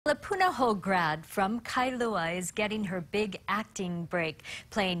Lapunaho grad from Kailua is getting her big acting break,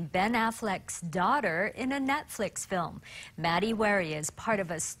 playing Ben Affleck's daughter in a Netflix film. Maddy Wary is part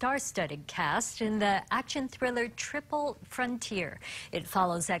of a star-studded cast in the action thriller Triple Frontier. It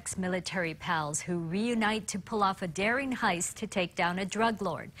follows ex-military pals who reunite to pull off a daring heist to take down a drug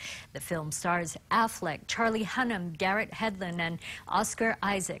lord. The film stars Affleck, Charlie Hunnam, Garrett Hedlund, and Oscar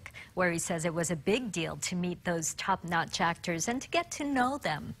Isaac. Wary says it was a big deal to meet those top-notch actors and to get to know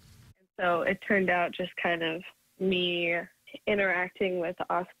them. So it turned out just kind of me interacting with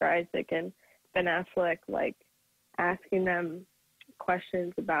Oscar Isaac and Ben Affleck, like asking them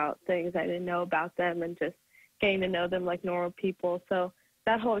questions about things I didn't know about them and just getting to know them like normal people. So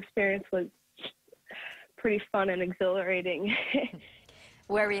that whole experience was pretty fun and exhilarating.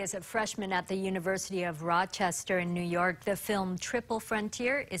 Wary is a freshman at the University of Rochester in New York. The film Triple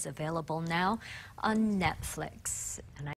Frontier is available now on Netflix.